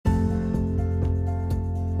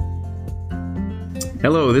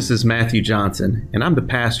Hello, this is Matthew Johnson, and I'm the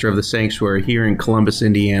pastor of the sanctuary here in Columbus,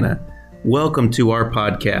 Indiana. Welcome to our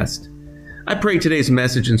podcast. I pray today's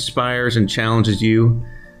message inspires and challenges you.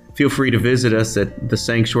 Feel free to visit us at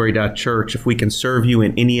thesanctuary.church if we can serve you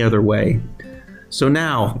in any other way. So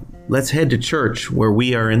now, let's head to church where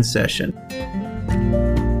we are in session. Thank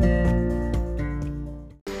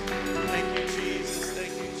you, Jesus.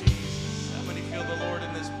 Thank you, Jesus. How many feel the Lord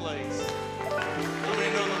in this place? How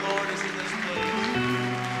many know the Lord is in this place?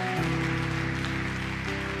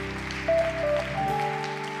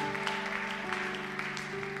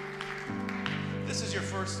 If this is your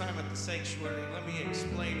first time at the sanctuary, let me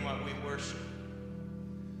explain why we worship.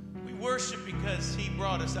 We worship because He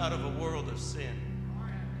brought us out of a world of sin.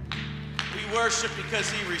 We worship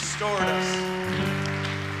because He restored us.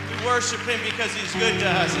 We worship Him because He's good to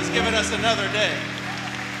us. He's given us another day.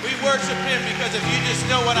 We worship Him because if you just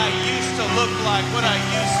know what I used to look like, what I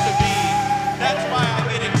used to be, that's why I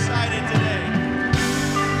get excited today.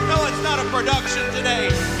 No, it's not a production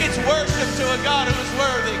today. It's worship to a God who is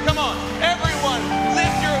worthy. Come on, everyone,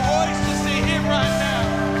 lift your voice to see Him right now.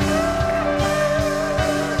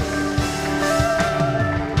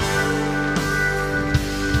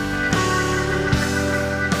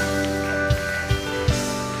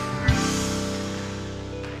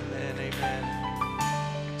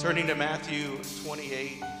 Turning to Matthew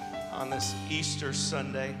 28 on this Easter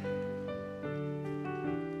Sunday.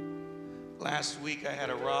 Last week I had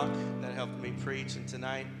a rock that helped me preach, and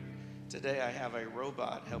today I have a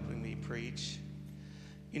robot helping me preach.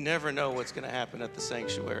 You never know what's going to happen at the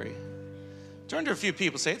sanctuary. Turn to a few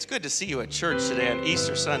people and say, it's good to see you at church today on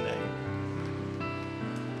Easter Sunday.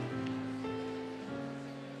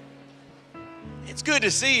 It's good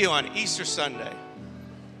to see you on Easter Sunday.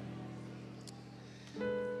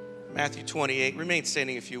 Matthew 28, remain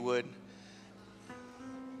standing if you would.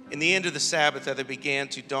 In the end of the Sabbath, as it began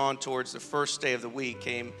to dawn towards the first day of the week,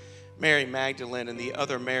 came Mary Magdalene and the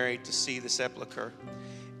other Mary to see the sepulchre.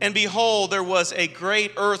 And behold, there was a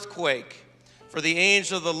great earthquake, for the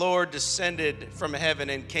angel of the Lord descended from heaven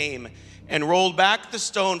and came and rolled back the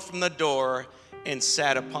stone from the door and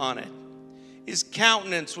sat upon it. His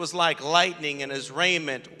countenance was like lightning and his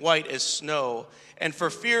raiment white as snow. And for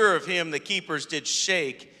fear of him, the keepers did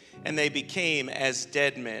shake, and they became as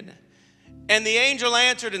dead men. And the angel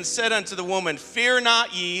answered and said unto the woman, Fear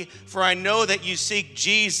not ye, for I know that you seek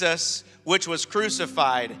Jesus, which was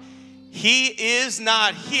crucified. He is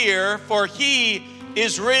not here, for he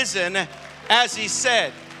is risen, as he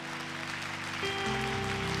said.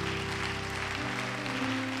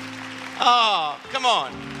 Oh, come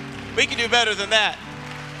on. We can do better than that.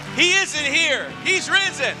 He isn't here. He's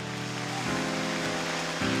risen.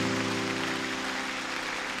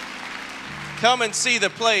 Come and see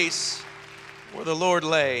the place where the Lord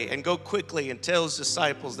lay, and go quickly and tell his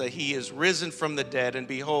disciples that he is risen from the dead. And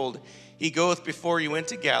behold, he goeth before you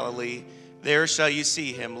into Galilee. There shall you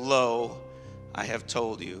see him. Lo, I have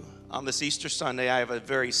told you. On this Easter Sunday, I have a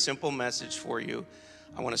very simple message for you.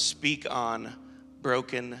 I want to speak on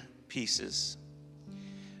broken pieces.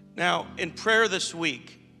 Now, in prayer this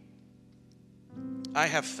week, I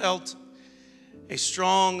have felt a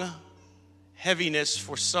strong heaviness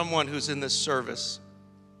for someone who's in this service.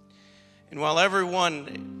 And while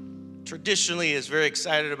everyone traditionally is very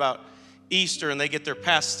excited about Easter and they get their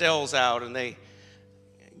pastels out and they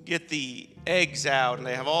get the eggs out and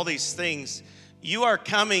they have all these things, you are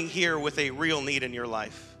coming here with a real need in your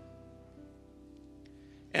life.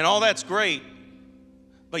 And all that's great,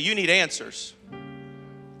 but you need answers.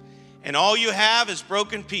 And all you have is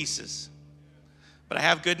broken pieces. But I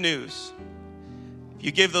have good news.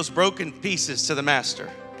 You give those broken pieces to the Master.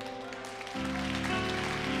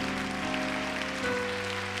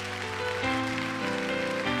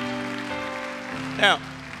 Now,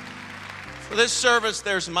 for this service,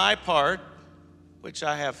 there's my part, which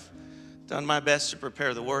I have done my best to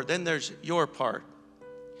prepare the word. Then there's your part.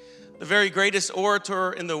 The very greatest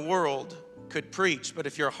orator in the world could preach, but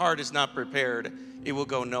if your heart is not prepared, it will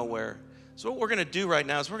go nowhere. So what we're going to do right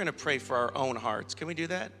now is we're going to pray for our own hearts. Can we do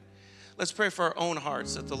that? Let's pray for our own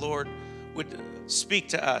hearts that the Lord would speak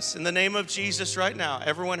to us. In the name of Jesus right now,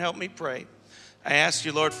 everyone help me pray. I ask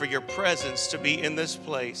you, Lord, for your presence to be in this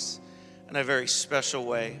place in a very special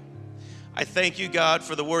way. I thank you, God,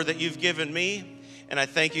 for the word that you've given me, and I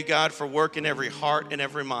thank you, God, for work in every heart and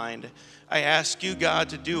every mind. I ask you, God,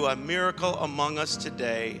 to do a miracle among us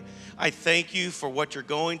today. I thank you for what you're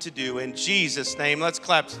going to do. In Jesus' name, let's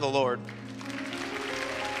clap to the Lord.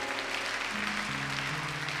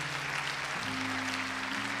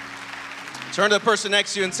 Turn to the person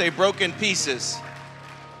next to you and say, broken pieces.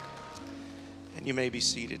 And you may be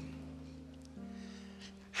seated.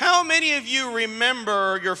 How many of you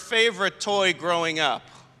remember your favorite toy growing up?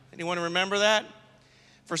 Anyone remember that?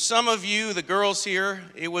 For some of you, the girls here,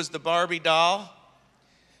 it was the Barbie doll.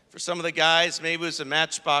 For some of the guys, maybe it was a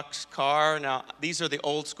Matchbox car. Now, these are the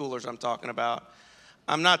old schoolers I'm talking about.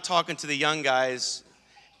 I'm not talking to the young guys.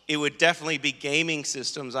 It would definitely be gaming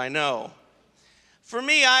systems, I know. For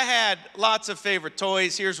me, I had lots of favorite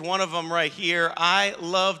toys. Here's one of them right here. I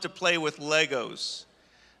love to play with Legos.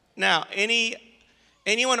 Now,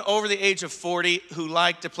 anyone over the age of 40 who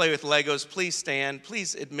like to play with Legos, please stand.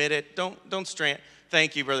 Please admit it. Don't strain.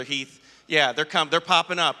 Thank you, Brother Heath. Yeah, they're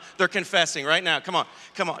popping up. They're confessing right now. Come on.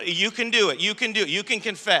 You can do it. You can do it. You can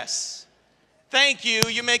confess. Thank you.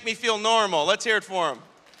 You make me feel normal. Let's hear it for them.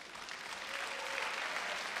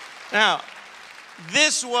 Now,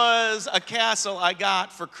 this was a castle I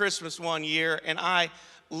got for Christmas one year, and I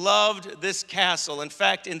loved this castle. In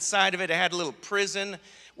fact, inside of it, it had a little prison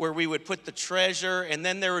where we would put the treasure, and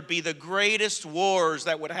then there would be the greatest wars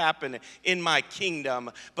that would happen in my kingdom,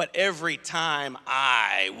 but every time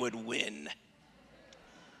I would win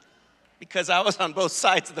because I was on both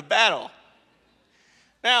sides of the battle.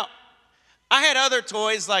 Now, I had other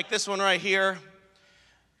toys like this one right here,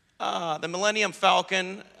 the Millennium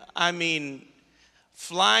Falcon. I mean,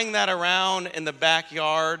 flying that around in the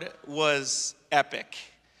backyard was epic.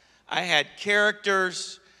 I had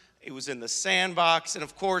characters. It was in the sandbox, and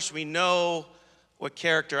of course, we know what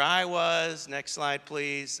character I was. Next slide,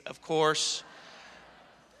 please. Of course,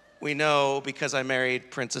 we know because I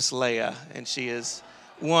married Princess Leia, and she is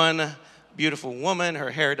one beautiful woman.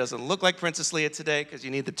 Her hair doesn't look like Princess Leia today because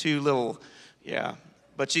you need the two little, yeah.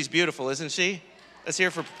 But she's beautiful, isn't she? Let's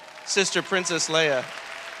hear for Sister Princess Leia.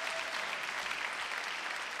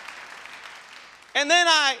 And then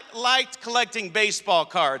I liked collecting baseball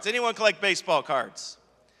cards. Anyone collect baseball cards?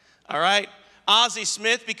 All right. Ozzie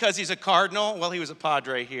Smith, because he's a Cardinal. Well, he was a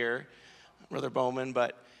Padre here, Brother Bowman,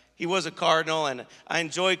 but he was a Cardinal, and I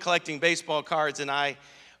enjoyed collecting baseball cards, and I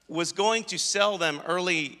was going to sell them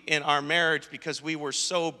early in our marriage because we were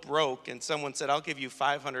so broke, and someone said, I'll give you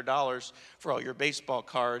 $500 for all your baseball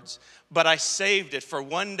cards, but I saved it for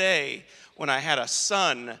one day when I had a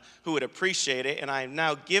son who would appreciate it, and I've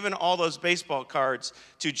now given all those baseball cards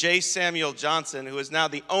to J. Samuel Johnson, who is now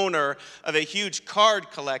the owner of a huge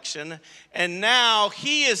card collection, and now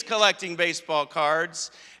he is collecting baseball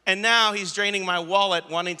cards, and now he's draining my wallet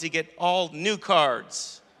wanting to get all new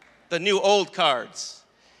cards, the new old cards.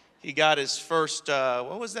 He got his first,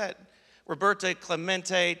 what was that? Roberto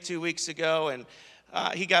Clemente 2 weeks ago, and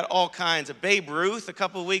he got all kinds of Babe Ruth a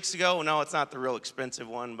couple of weeks ago. No, it's not the real expensive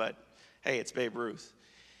one, but hey, it's Babe Ruth.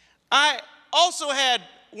 I also had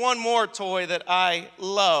one more toy that I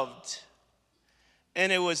loved,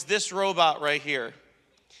 and it was this robot right here.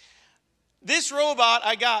 This robot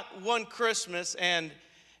I got one Christmas, and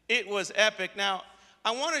it was epic. Now,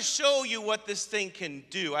 I want to show you what this thing can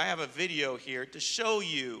do. I have a video here to show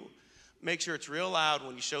you. Make sure it's real loud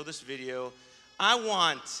when you show this video. I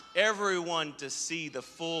want everyone to see the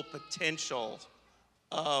full potential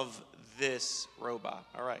of this robot.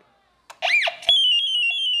 All right.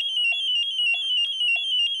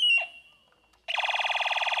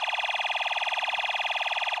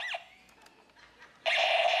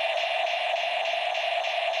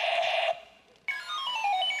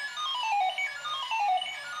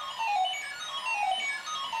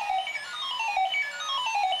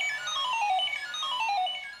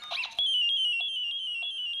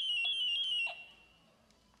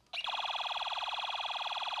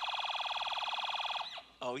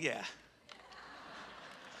 Oh, yeah.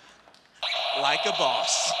 Like a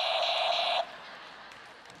boss.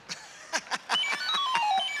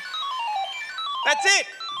 That's it.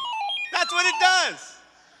 That's what it does.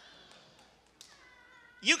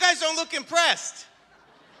 You guys don't look impressed.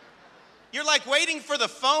 You're like waiting for the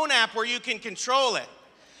phone app where you can control it.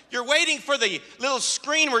 You're waiting for the little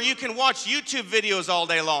screen where you can watch YouTube videos all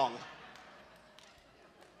day long.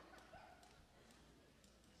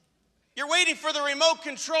 You're waiting for the remote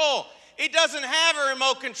control. It doesn't have a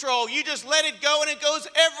remote control. You just let it go, and it goes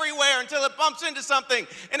everywhere until it bumps into something,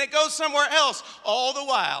 and it goes somewhere else, all the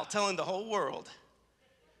while telling the whole world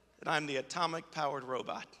that I'm the atomic-powered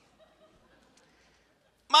robot.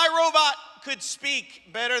 My robot could speak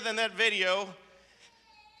better than that video,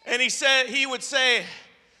 and he would say,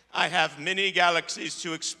 I have many galaxies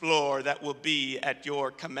to explore that will be at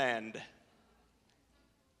your command.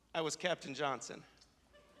 I was Captain Johnson.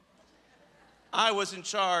 I was in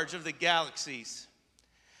charge of the galaxies.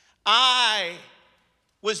 I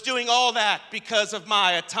was doing all that because of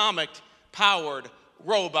my atomic-powered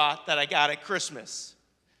robot that I got at Christmas.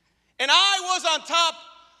 And I was on top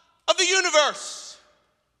of the universe.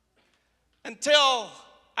 until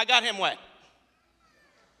I got him wet.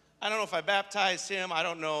 I don't know if I baptized him. I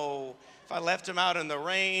don't know if I left him out in the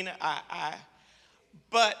rain.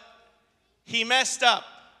 But he messed up.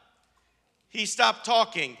 He stopped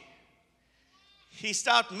talking. He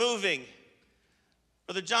stopped moving.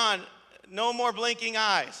 Brother John, no more blinking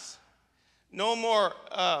eyes. No more,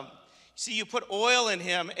 see, you put oil in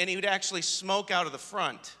him and he would actually smoke out of the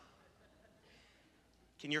front.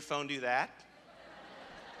 Can your phone do that?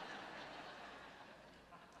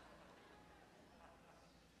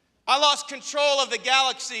 I lost control of the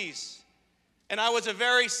galaxies, and I was a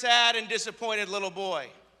very sad and disappointed little boy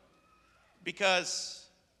because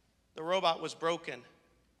the robot was broken.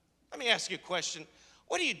 Let me ask you a question.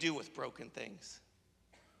 What do you do with broken things?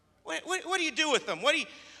 What do you do with them? What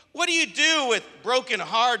do you do with broken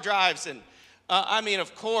hard drives? And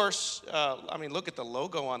of course, look at the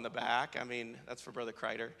logo on the back. That's for Brother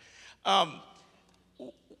Kreider.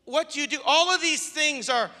 What do you do? All of these things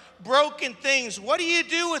are broken things. What do you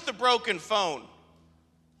do with the broken phone?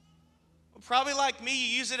 Probably like me,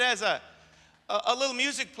 you use it as a little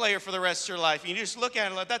music player for the rest of your life. You just look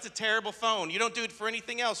at it like, that's a terrible phone. You don't do it for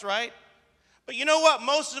anything else, right? But you know what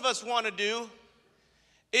most of us want to do?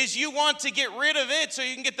 Is you want to get rid of it so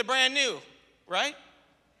you can get the brand new, right?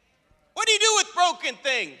 What do you do with broken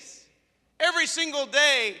things? Every single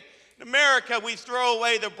day in America, we throw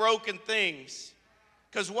away the broken things.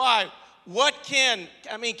 Because why? Can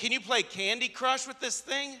you play Candy Crush with this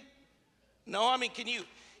thing? No,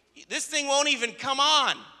 this thing won't even come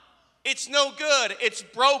on. It's no good. It's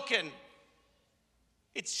broken.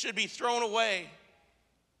 It should be thrown away.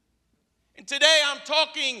 And today I'm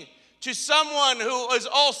talking to someone who is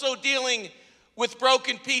also dealing with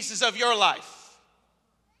broken pieces of your life.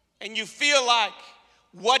 And you feel like,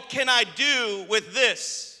 what can I do with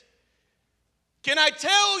this? Can I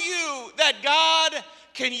tell you that God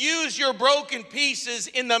can use your broken pieces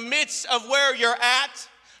in the midst of where you're at,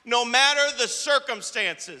 no matter the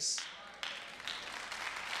circumstances?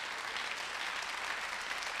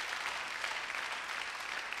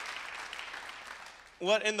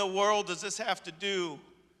 What in the world does this have to do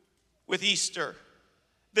with Easter?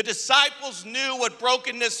 The disciples knew what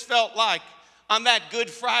brokenness felt like on that Good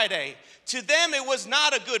Friday. To them, it was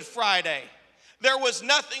not a Good Friday. There was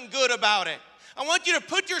nothing good about it. I want you to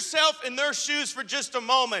put yourself in their shoes for just a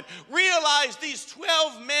moment. Realize these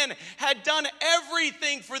 12 men had done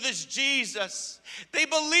everything for this Jesus. They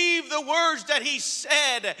believed the words that he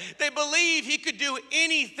said. They believed he could do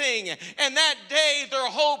anything. And that day, their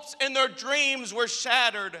hopes and their dreams were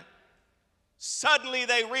shattered. Suddenly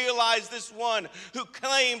they realized this one who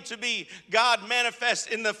claimed to be God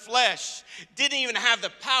manifest in the flesh didn't even have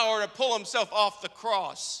the power to pull himself off the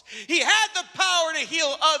cross. He had the power to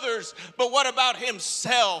heal others, but what about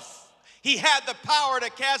himself? He had the power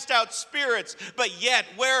to cast out spirits, but yet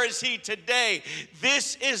where is he today?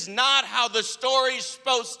 This is not how the story's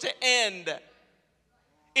supposed to end.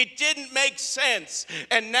 It didn't make sense,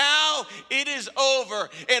 and now it is over,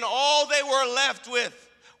 and all they were left with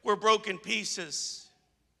were broken pieces,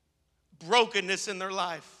 brokenness in their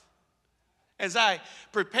life. As I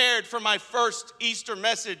prepared for my first Easter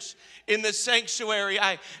message in the sanctuary,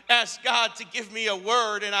 I asked God to give me a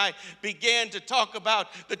word, and I began to talk about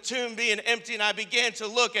the tomb being empty, and I began to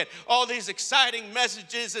look at all these exciting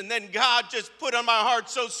messages, and then God just put on my heart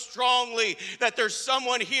so strongly that there's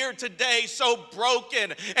someone here today so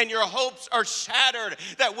broken, and your hopes are shattered,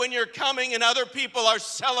 that when you're coming and other people are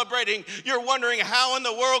celebrating, you're wondering, how in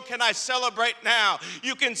the world can I celebrate now?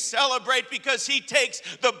 You can celebrate because he takes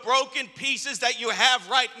the broken pieces that you have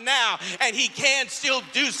right now, and he can still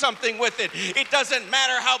do something with it. It doesn't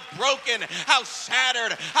matter how broken, how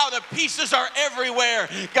shattered, how the pieces are everywhere.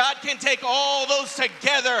 God can take all those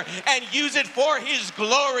together and use it for his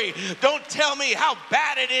glory. Don't tell me how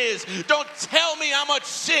bad it is. Don't tell me how much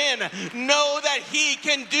sin. Know that he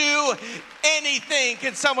can do anything.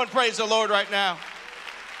 Can someone praise the Lord right now?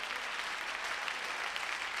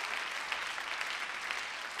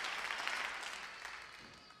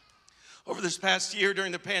 Over this past year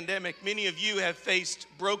during the pandemic, many of you have faced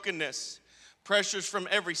brokenness, pressures from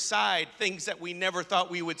every side, things that we never thought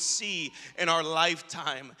we would see in our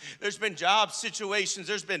lifetime. There's been job situations,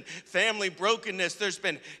 there's been family brokenness, there's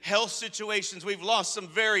been health situations. We've lost some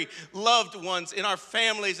very loved ones in our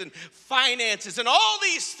families, and finances, and all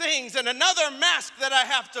these things, and another mask that I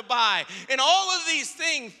have to buy. And all of these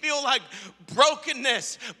things feel like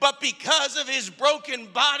brokenness, but because of his broken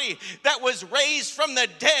body that was raised from the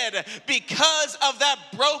dead, because of that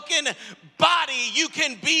broken body, you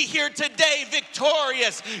can be here today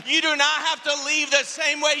victorious. You do not have to leave the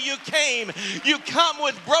same way you came. You come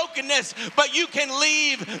with brokenness, but you can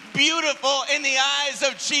leave beautiful in the eyes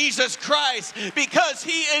of Jesus Christ because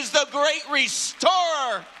he is the great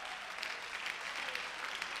restorer.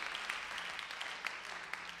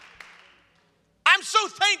 I'm so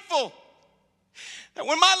thankful that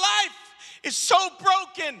when my life is so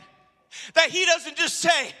broken that he doesn't just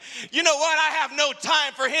say, you know what, I have no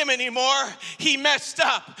time for him anymore. He messed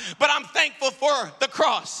up. But I'm thankful for the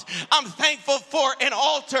cross. I'm thankful for an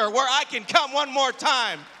altar where I can come one more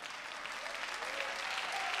time.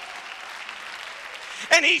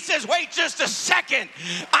 And he says, wait just a second.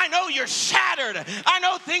 I know you're shattered. I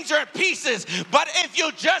know things are in pieces. But if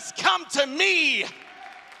you'll just come to me,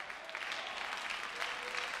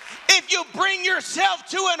 if you bring yourself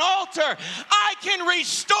to an altar, I can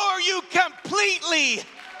restore you completely.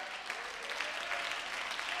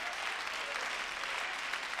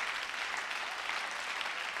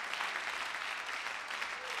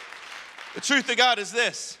 The truth of God is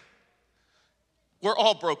this: we're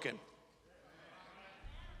all broken.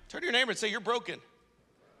 Turn to your neighbor and say, you're broken.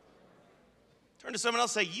 Turn to someone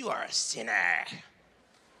else and say, you are a sinner.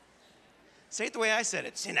 Say it the way I said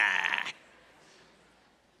it, sinner.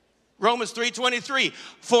 Romans 3:23,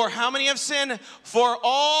 for how many have sinned? For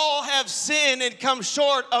all have sinned and come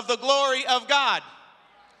short of the glory of God.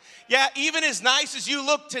 Yeah, even as nice as you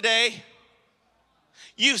look today,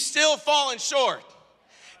 you've still fallen short.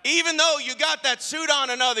 Even though you got that suit on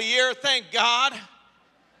another year, thank God,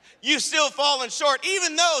 you've still fallen short.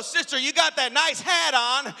 Even though, sister, you got that nice hat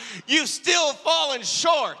on, you've still fallen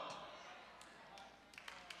short.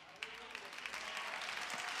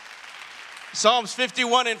 Psalms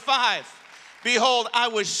 51:5. Behold, I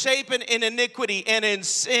was shapen in iniquity, and in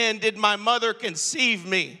sin did my mother conceive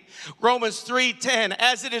me. Romans 3:10.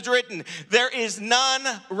 As it is written, there is none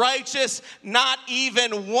righteous, not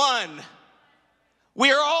even one.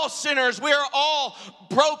 We are all sinners. We are all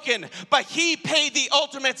broken, but he paid the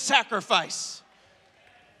ultimate sacrifice.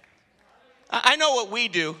 I know what we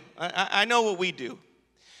do. I know what we do.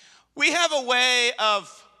 We have a way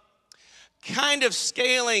of kind of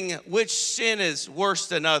scaling which sin is worse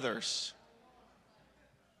than others.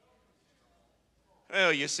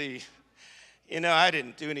 Well, you see, I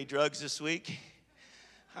didn't do any drugs this week.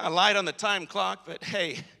 I lied on the time clock, but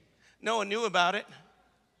hey, no one knew about it.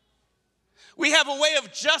 We have a way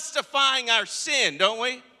of justifying our sin, don't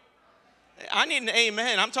we? I need an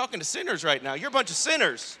amen. I'm talking to sinners right now. You're a bunch of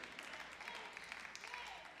sinners.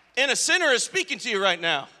 And a sinner is speaking to you right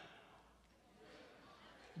now.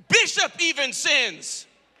 Bishop even sins.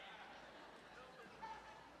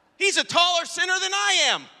 He's a taller sinner than I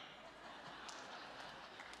am.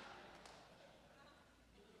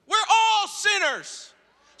 We're all sinners.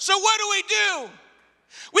 So what do?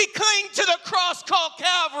 We cling to the cross called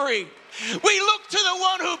Calvary. We look to the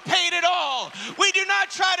one who paid it all. We do not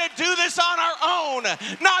try to do this on our own,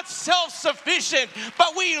 not self-sufficient,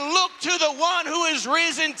 but we look to the one who is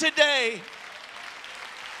risen today.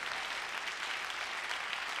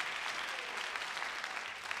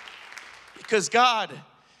 Because God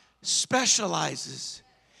specializes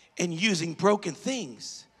in using broken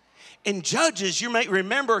things. In Judges, you might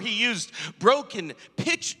remember he used broken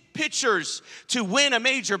pitchers to win a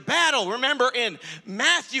major battle. Remember in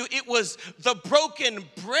Matthew, it was the broken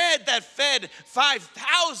bread that fed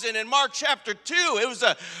 5,000. In Mark chapter 2, it was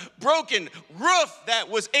a broken roof that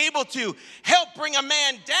was able to help bring a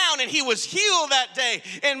man down, and he was healed that day.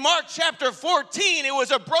 In Mark chapter 14, it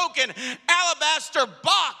was a broken alabaster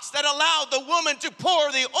box that allowed the woman to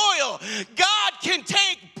pour the oil. God can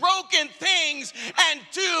take broken things and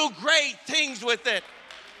do great things with it.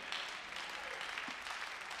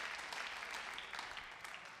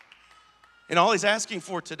 And all he's asking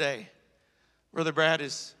for today, Brother Brad,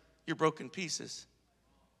 is your broken pieces.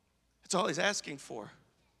 That's all he's asking for.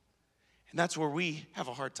 And that's where we have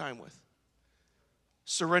a hard time with.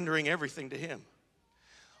 Surrendering everything to him.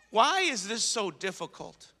 Why is this so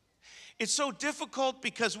difficult? It's so difficult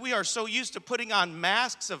because we are so used to putting on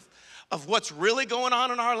masks of what's really going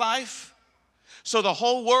on in our life. So the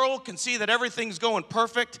whole world can see that everything's going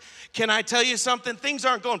perfect. Can I tell you something? Things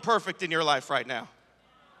aren't going perfect in your life right now.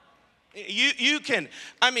 You can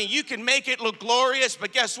make it look glorious,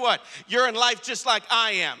 but guess what? You're in life just like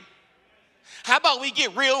I am. How about we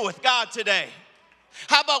get real with God today?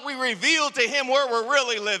 How about we reveal to him where we're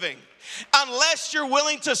really living? Unless you're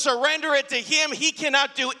willing to surrender it to him, he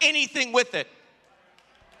cannot do anything with it.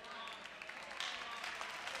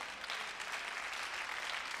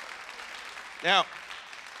 Now,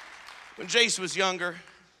 when Jace was younger,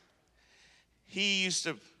 he used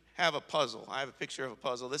to have a puzzle. I have a picture of a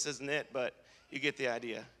puzzle. This isn't it, but you get the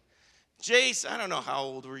idea. Jace, I don't know how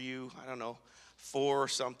old were you? I don't know, 4 or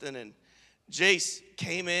something. And Jace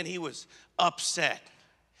came in. He was upset.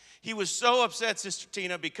 He was so upset, Sister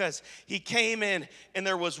Tina, because he came in and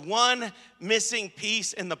there was one missing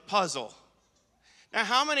piece in the puzzle. Now,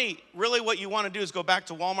 how many really what you want to do is go back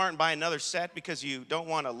to Walmart and buy another set because you don't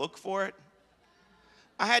want to look for it?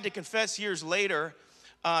 I had to confess years later,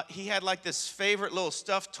 he had like this favorite little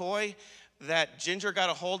stuffed toy that Ginger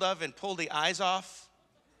got a hold of and pulled the eyes off.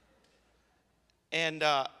 And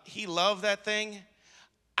he loved that thing.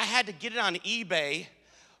 I had to get it on eBay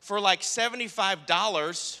for like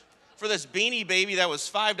 $75 for this Beanie Baby that was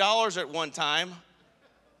 $5 at one time.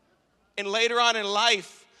 And later on in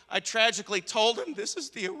life, I tragically told him, this is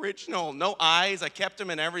the original. No eyes. I kept him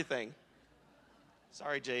in everything.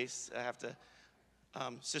 Sorry, Jace. I have to.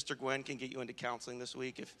 Sister Gwen can get you into counseling this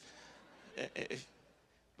week.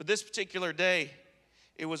 But this particular day,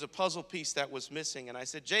 it was a puzzle piece that was missing. And I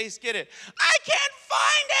said, Jace, get it. I can't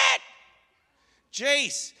find it.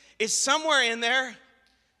 Jace is somewhere in there.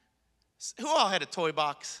 Who all had a toy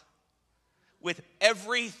box with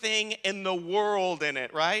everything in the world in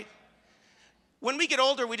it, right? When we get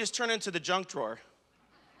older, we just turn into the junk drawer.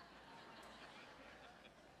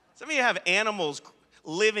 Some of you have animals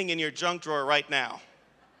living in your junk drawer right now.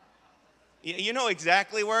 You know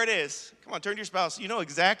exactly where it is. Come on, turn to your spouse. You know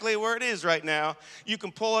exactly where it is right now. You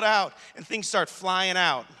can pull it out, and things start flying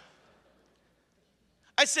out.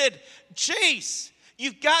 I said, Chase,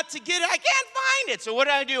 you've got to get it. I can't find it. So what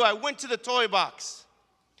did I do? I went to the toy box.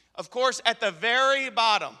 Of course, at the very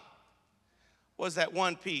bottom was that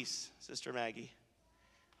one piece, Sister Maggie.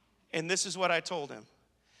 And this is what I told him.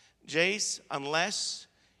 Jace, unless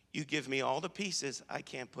you give me all the pieces, I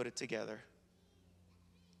can't put it together.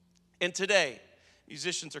 And today,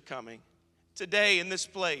 musicians are coming. Today in this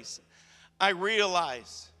place, I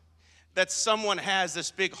realize that someone has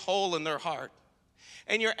this big hole in their heart.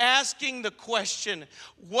 And you're asking the question,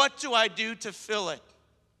 what do I do to fill it?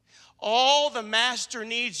 All the master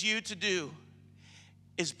needs you to do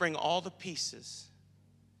is bring all the pieces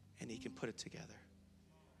and he can put it together.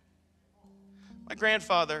 My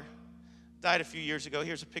grandfather died a few years ago.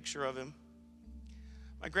 Here's a picture of him.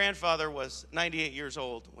 My grandfather was 98 years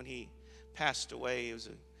old when he passed away.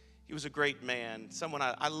 He was a great man. Someone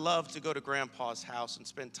I loved to go to Grandpa's house and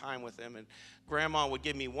spend time with him. And Grandma would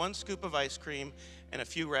give me 1 scoop of ice cream and a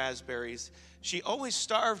few raspberries. She always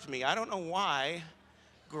starved me. I don't know why.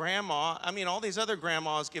 Grandma, all these other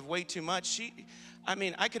grandmas give way too much.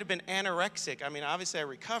 I could have been anorexic. Obviously I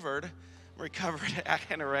recovered. I'm recovered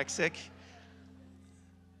anorexic.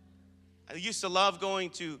 I used to love going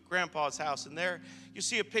to Grandpa's house, and there you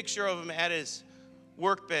see a picture of him at his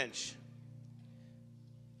workbench.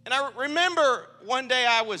 And I remember one day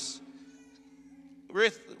I was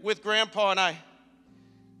with Grandpa, and I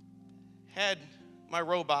had my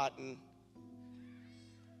robot, and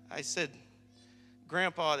I said,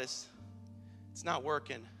 Grandpa, it's not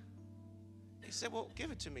working. He said, well,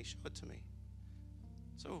 give it to me, show it to me.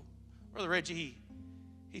 So Brother Reggie,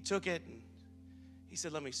 he took it, and he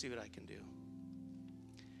said, let me see what I can do.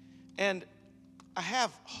 And I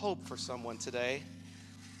have hope for someone today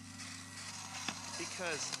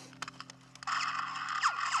because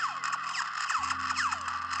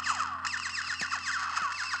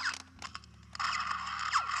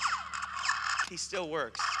he still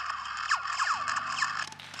works.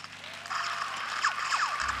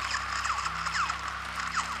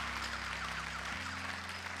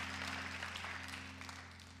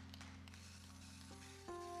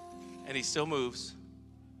 And he still moves.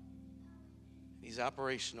 He's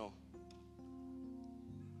operational.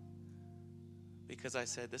 Because I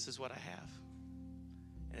said, this is what I have.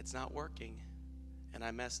 And it's not working. And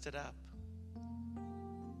I messed it up.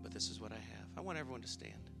 But this is what I have. I want everyone to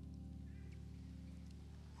stand.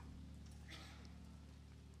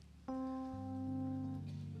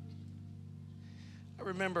 I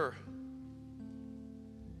remember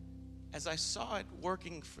as I saw it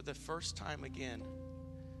working for the first time again,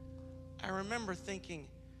 I remember thinking,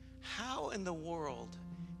 how in the world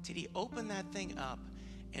did he open that thing up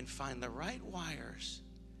and find the right wires?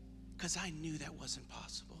 Because I knew that wasn't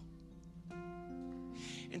possible.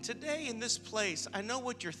 And today in this place, I know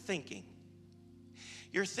what you're thinking.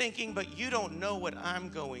 You're thinking, but you don't know what I'm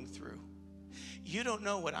going through. You don't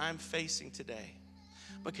know what I'm facing today.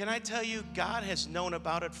 But can I tell you, God has known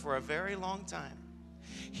about it for a very long time.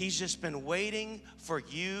 He's just been waiting for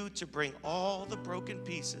you to bring all the broken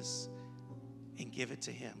pieces and give it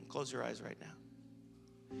to him. Close your eyes right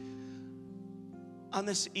now. On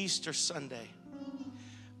this Easter Sunday,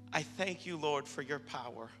 I thank you, Lord, for your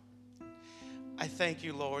power. I thank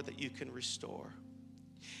you, Lord, that you can restore.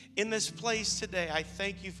 In this place today, I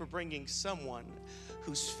thank you for bringing someone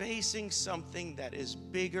who's facing something that is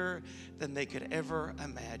bigger than they could ever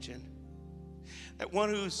imagine. That one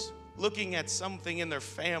who's looking at something in their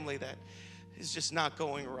family that is just not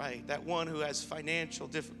going right. That one who has financial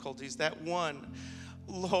difficulties. That one,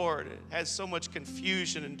 Lord, has so much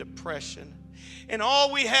confusion and depression. And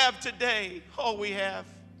all we have today, all we have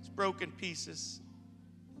is broken pieces.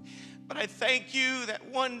 But I thank you that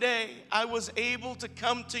one day I was able to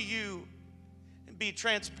come to you and be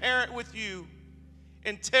transparent with you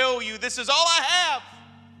and tell you, this is all I have.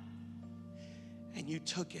 And you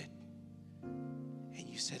took it and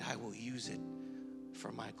you said, I will use it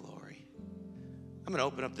for my glory. I'm going to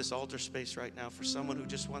open up this altar space right now for someone who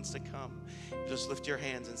just wants to come. Just lift your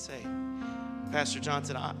hands and say, Pastor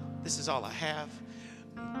Johnson, this is all I have.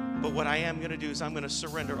 But what I am going to do is I'm going to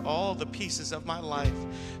surrender all the pieces of my life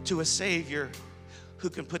to a Savior who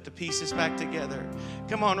can put the pieces back together.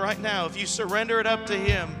 Come on right now. If you surrender it up to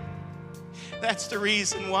Him, that's the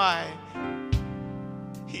reason why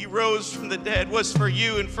He rose from the dead, was for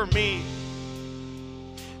you and for me.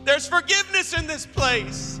 There's forgiveness in this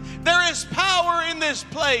place. There is power in this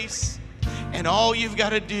place. And all you've got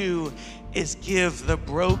to do is give the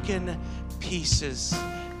broken pieces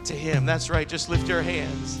to Him. That's right. Just lift your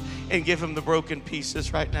hands and give Him the broken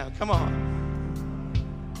pieces right now. Come on.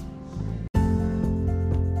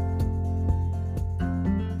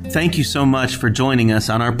 Thank you so much for joining us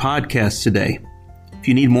on our podcast today. If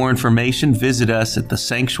you need more information, visit us at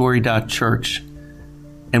thesanctuary.church.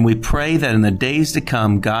 And we pray that in the days to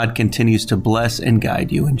come, God continues to bless and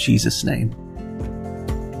guide you in Jesus' name.